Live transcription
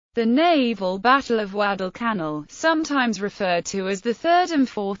The naval Battle of Guadalcanal, sometimes referred to as the Third and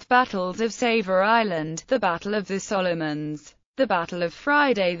Fourth Battles of Savo Island, the Battle of the Solomons, the Battle of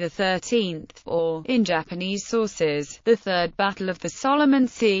Friday the 13th, or, in Japanese sources, the Third Battle of the Solomon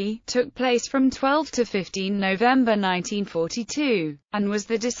Sea, took place from 12 to 15 November 1942, and was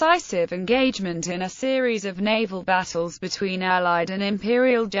the decisive engagement in a series of naval battles between Allied and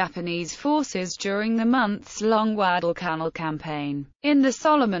Imperial Japanese forces during the months-long Guadalcanal campaign in the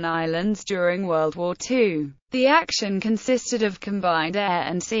Solomon Islands during World War II. The action consisted of combined air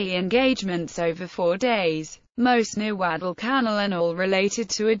and sea engagements over 4 days, most near Guadalcanal and all related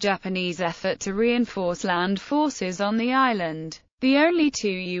to a Japanese effort to reinforce land forces on the island. The only 2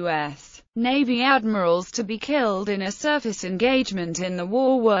 U.S. Navy admirals to be killed in a surface engagement in the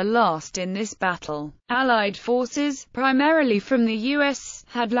war were lost in this battle. Allied forces, primarily from the U.S.,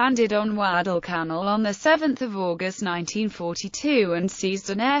 had landed on Guadalcanal on 7 August 1942 and seized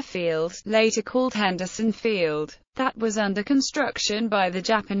an airfield, later called Henderson Field, that was under construction by the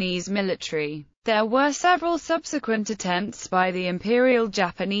Japanese military. There were several subsequent attempts by the Imperial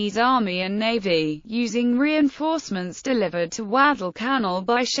Japanese Army and Navy, using reinforcements delivered to Guadalcanal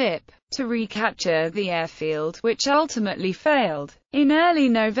by ship, to recapture the airfield, which ultimately failed. In early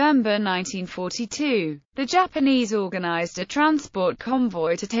November 1942, the Japanese organized a transport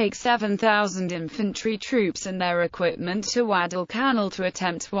convoy to take 7,000 infantry troops and their equipment to Guadalcanal to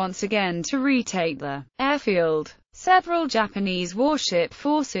attempt once again to retake the airfield. Several Japanese warship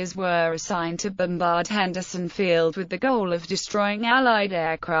forces were assigned to bombard Henderson Field with the goal of destroying Allied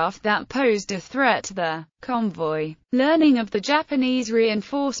aircraft that posed a threat to the convoy. Learning of the Japanese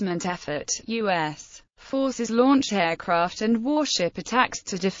reinforcement effort, U.S. forces launched aircraft and warship attacks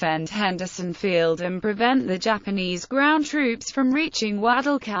to defend Henderson Field and prevent the Japanese ground troops from reaching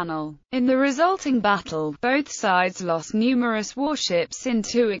Guadalcanal. In the resulting battle, both sides lost numerous warships in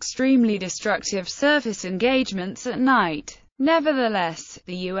 2 extremely destructive surface engagements at night. Nevertheless,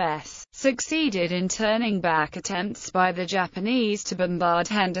 the U.S. succeeded in turning back attempts by the Japanese to bombard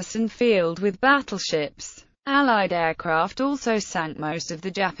Henderson Field with battleships. Allied aircraft also sank most of the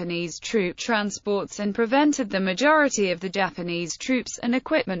Japanese troop transports and prevented the majority of the Japanese troops and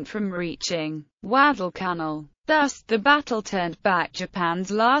equipment from reaching Guadalcanal. Thus, the battle turned back Japan's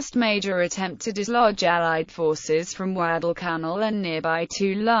last major attempt to dislodge Allied forces from Guadalcanal and nearby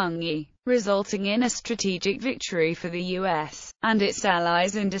Tulungi, resulting in a strategic victory for the U.S. and its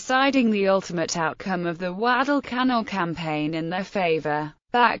allies in deciding the ultimate outcome of the Guadalcanal campaign in their favor.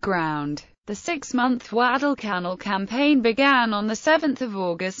 Background: the 6-month Guadalcanal campaign began on 7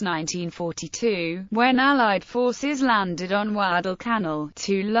 August 1942, when Allied forces landed on Guadalcanal,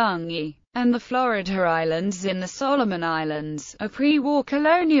 Tulungi, and the Florida Islands in the Solomon Islands, a pre-war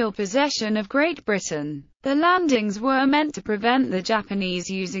colonial possession of Great Britain. The landings were meant to prevent the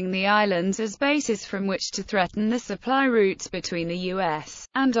Japanese using the islands as bases from which to threaten the supply routes between the U.S.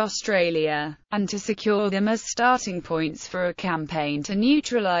 and Australia, and to secure them as starting points for a campaign to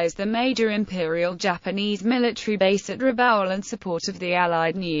neutralize the major Imperial Japanese military base at Rabaul in support of the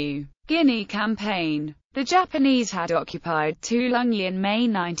Allied New Guinea campaign. The Japanese had occupied Tulungi in May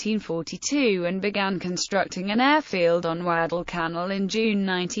 1942 and began constructing an airfield on Guadalcanal in June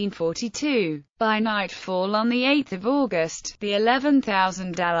 1942. By nightfall on 8 August, the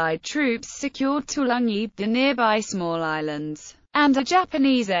 11,000 Allied troops secured Tulungi, the nearby small islands, and a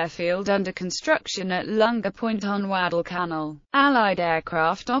Japanese airfield under construction at Lunga Point on Guadalcanal. Allied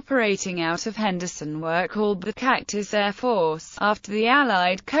aircraft operating out of Henderson were called the Cactus Air Force, after the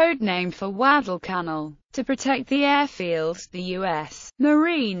Allied code name for Guadalcanal. To protect the airfield, the U.S.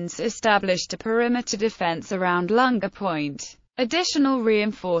 Marines established a perimeter defense around Lunga Point. Additional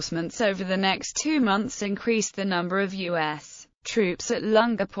reinforcements over the next 2 months increased the number of U.S. troops at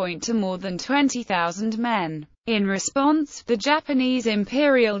Lunga Point to more than 20,000 men. In response, the Japanese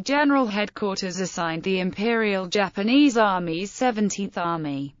Imperial General Headquarters assigned the Imperial Japanese Army's 17th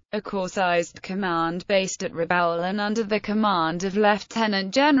Army, a corps-sized command based at Rabaul and under the command of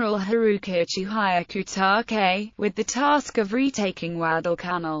Lieutenant General Harukiichi Hyakutake, with the task of retaking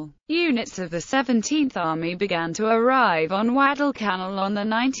Guadalcanal. Units of the 17th Army began to arrive on Guadalcanal on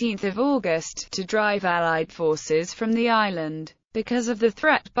 19 August, to drive Allied forces from the island. Because of the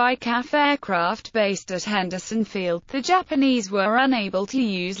threat by CAF aircraft based at Henderson Field, the Japanese were unable to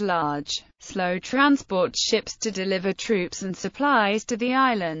use large, slow transport ships to deliver troops and supplies to the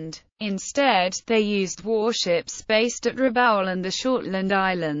island. Instead, they used warships based at Rabaul and the Shortland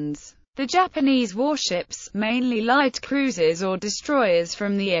Islands. The Japanese warships, mainly light cruisers or destroyers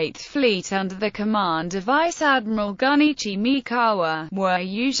from the 8th Fleet under the command of Vice Admiral Gunichi Mikawa, were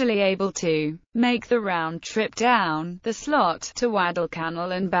usually able to make the round trip down the slot to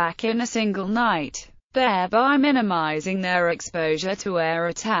Guadalcanal and back in a single night, thereby minimizing their exposure to air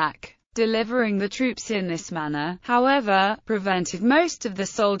attack. Delivering the troops in this manner, however, prevented most of the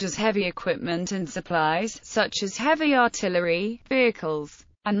soldiers' heavy equipment and supplies, such as heavy artillery, vehicles,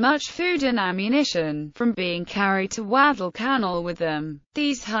 and much food and ammunition, from being carried to Guadalcanal with them.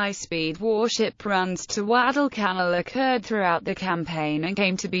 These high-speed warship runs to Guadalcanal occurred throughout the campaign and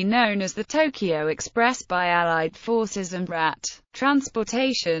came to be known as the Tokyo Express by Allied forces and RAT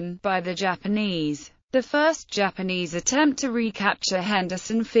transportation by the Japanese. The first Japanese attempt to recapture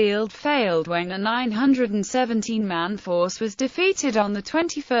Henderson Field failed when a 917-man force was defeated on the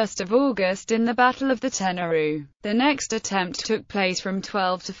 21st of August in the Battle of the Tenaru. The next attempt took place from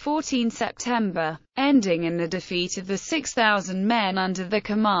 12 to 14 September, ending in the defeat of the 6,000 men under the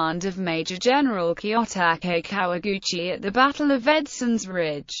command of Major General Kiyotake Kawaguchi at the Battle of Edson's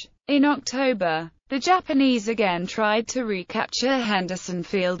Ridge. In October, the Japanese again tried to recapture Henderson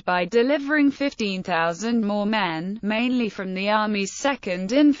Field by delivering 15,000 more men, mainly from the Army's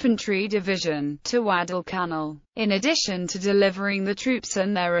 2nd Infantry Division, to Guadalcanal. In addition to delivering the troops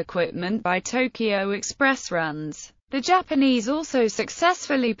and their equipment by Tokyo Express runs, the Japanese also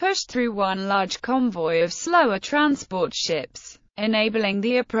successfully pushed through one large convoy of slower transport ships. Enabling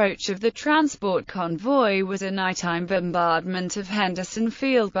the approach of the transport convoy was a nighttime bombardment of Henderson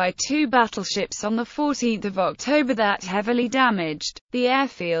Field by 2 battleships on 14 October that heavily damaged the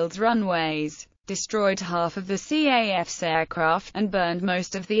airfield's runways, destroyed half of the CAF's aircraft, and burned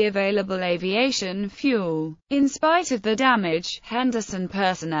most of the available aviation fuel. In spite of the damage, Henderson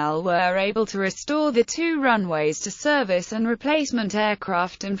personnel were able to restore the 2 runways to service and replacement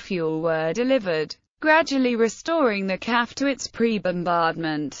aircraft and fuel were delivered, gradually restoring the CAF to its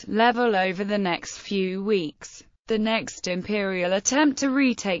pre-bombardment level over the next few weeks. The next Imperial attempt to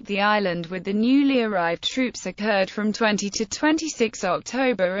retake the island with the newly arrived troops occurred from 20 to 26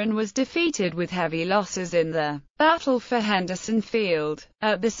 October and was defeated with heavy losses in the Battle for Henderson Field.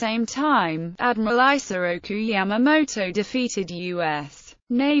 At the same time, Admiral Isoroku Yamamoto defeated U.S.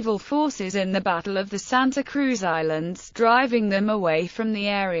 naval forces in the Battle of the Santa Cruz Islands, driving them away from the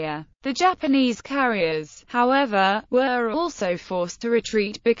area. The Japanese carriers, however, were also forced to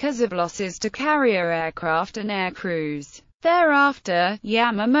retreat because of losses to carrier aircraft and air crews. Thereafter,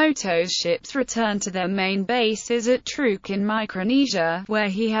 Yamamoto's ships returned to their main bases at Truk in Micronesia, where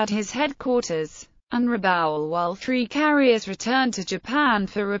he had his headquarters, and Rabaul, while 3 carriers returned to Japan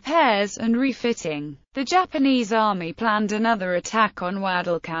for repairs and refitting. The Japanese army planned another attack on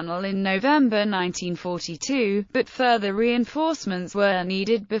Guadalcanal in November 1942, but further reinforcements were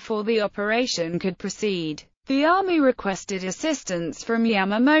needed before the operation could proceed. The army requested assistance from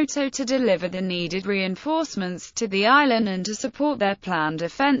Yamamoto to deliver the needed reinforcements to the island and to support their planned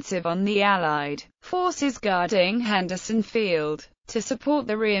offensive on the Allied forces guarding Henderson Field. To support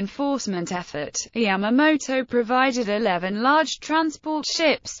the reinforcement effort, Yamamoto provided 11 large transport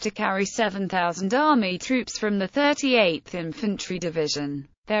ships to carry 7,000 Army troops from the 38th Infantry Division,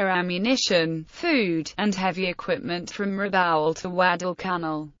 their ammunition, food, and heavy equipment from Rabaul to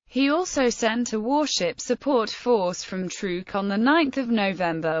Guadalcanal. He also sent a warship support force from Truk on 9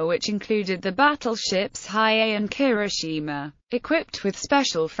 November which included the battleships Hiei and Kirishima, equipped with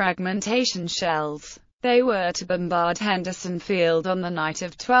special fragmentation shells. They were to bombard Henderson Field on the night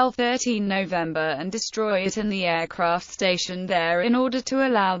of 12-13 November and destroy it and the aircraft stationed there in order to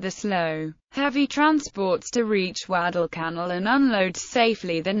allow the slow, heavy transports to reach Guadalcanal and unload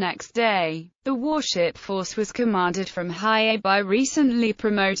safely the next day. The warship force was commanded from Hiei by recently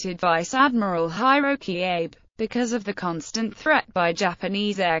promoted Vice Admiral Hiroki Abe. Because of the constant threat by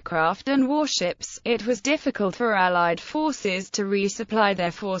Japanese aircraft and warships, it was difficult for Allied forces to resupply their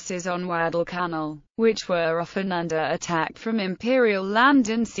forces on Guadalcanal, which were often under attack from Imperial land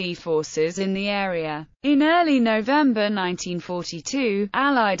and sea forces in the area. In early November 1942,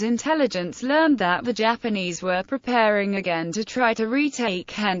 Allied intelligence learned that the Japanese were preparing again to try to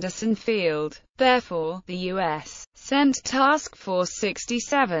retake Henderson Field. Therefore, the U.S. sent Task Force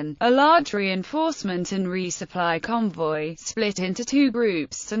 67, a large reinforcement and resupply convoy, split into 2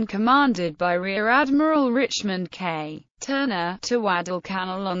 groups and commanded by Rear Admiral Richmond K. Turner, to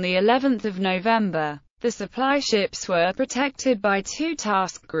Guadalcanal on the 11th of November. The supply ships were protected by two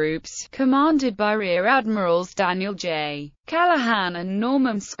task groups, commanded by Rear Admirals Daniel J. Callahan and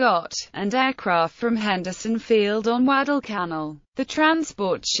Norman Scott, and aircraft from Henderson Field on Guadalcanal. The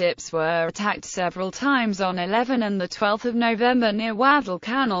transport ships were attacked several times on 11 and 12 November near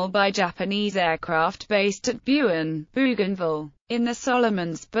Guadalcanal by Japanese aircraft based at Bougainville, in the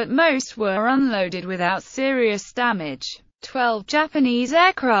Solomons, but most were unloaded without serious damage. 12 Japanese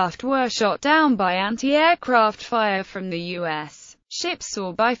aircraft were shot down by anti-aircraft fire from the U.S. ships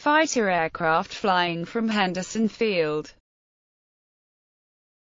or by fighter aircraft flying from Henderson Field.